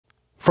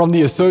From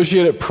the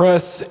Associated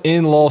Press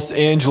in Los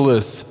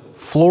Angeles,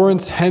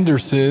 Florence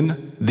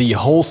Henderson, the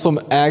wholesome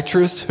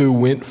actress who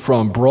went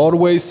from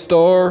Broadway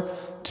star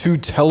to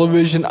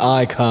television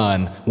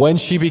icon when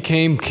she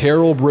became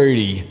Carol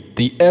Brady,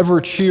 the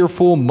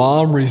ever-cheerful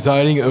mom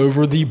residing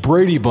over the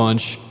Brady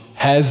Bunch,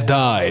 has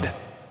died.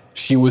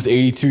 She was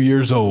 82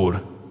 years old.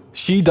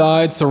 She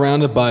died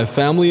surrounded by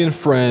family and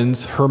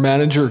friends, her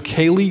manager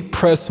Kaylee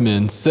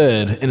Pressman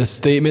said in a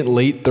statement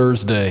late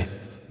Thursday.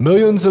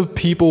 Millions of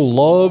people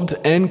loved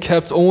and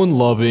kept on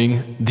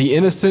loving the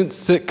innocent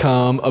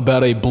sitcom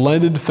about a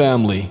blended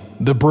family,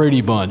 The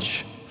Brady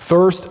Bunch.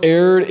 First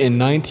aired in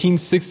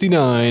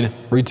 1969,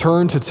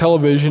 returned to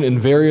television in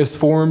various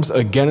forms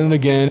again and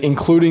again,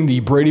 including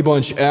The Brady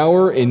Bunch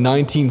Hour in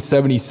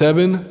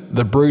 1977,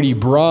 The Brady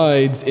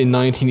Brides in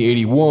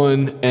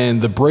 1981,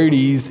 and The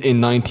Bradys in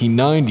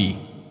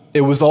 1990.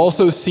 It was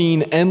also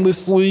seen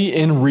endlessly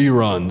in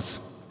reruns.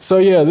 So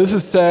yeah, this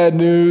is sad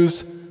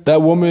news.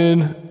 That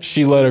woman,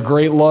 she led a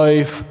great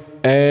life,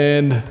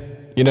 and,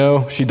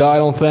 she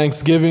died on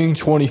Thanksgiving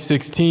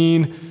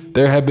 2016.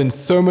 There have been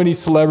so many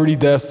celebrity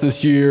deaths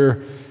this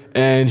year,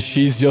 and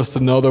she's just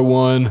another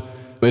one.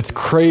 It's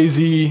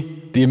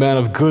crazy, the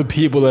amount of good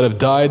people that have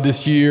died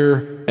this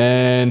year,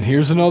 and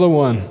here's another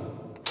one.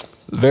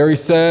 Very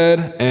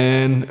sad,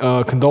 and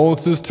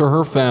condolences to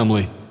her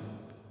family.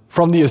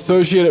 From the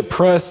Associated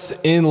Press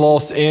in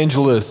Los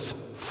Angeles,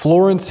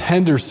 Florence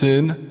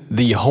Henderson,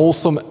 the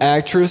wholesome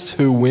actress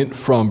who went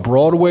from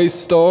Broadway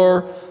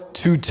star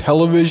to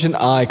television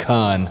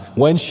icon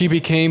when she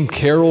became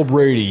Carol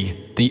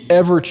Brady, the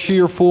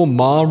ever-cheerful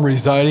mom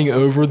residing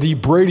over the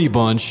Brady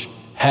Bunch,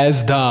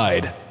 has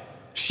died.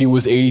 She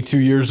was 82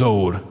 years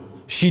old.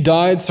 She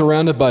died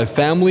surrounded by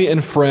family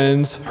and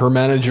friends, her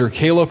manager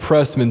Kaylee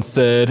Pressman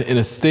said in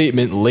a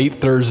statement late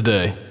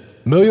Thursday.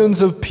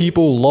 Millions of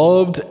people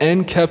loved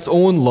and kept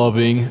on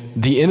loving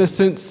the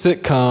innocent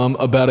sitcom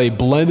about a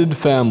blended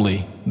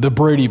family, The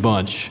Brady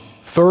Bunch.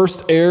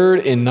 First aired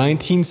in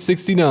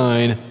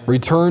 1969,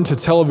 returned to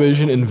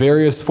television in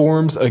various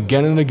forms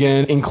again and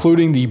again,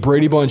 including The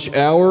Brady Bunch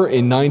Hour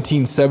in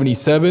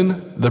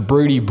 1977, The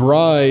Brady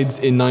Brides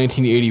in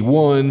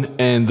 1981,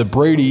 and The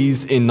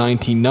Bradys in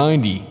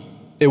 1990.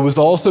 It was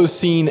also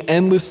seen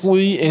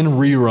endlessly in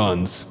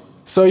reruns.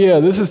 So yeah,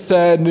 this is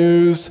sad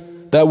news.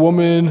 That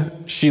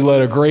woman, she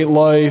led a great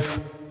life,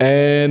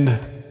 and,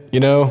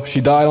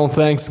 she died on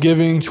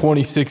Thanksgiving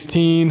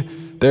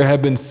 2016. There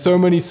have been so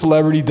many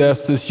celebrity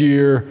deaths this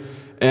year,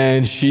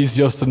 and she's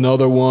just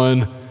another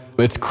one.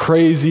 It's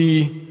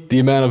crazy, the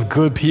amount of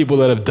good people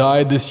that have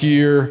died this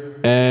year,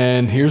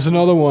 and here's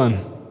another one.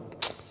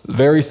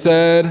 Very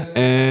sad,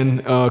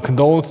 and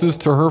condolences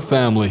to her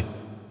family.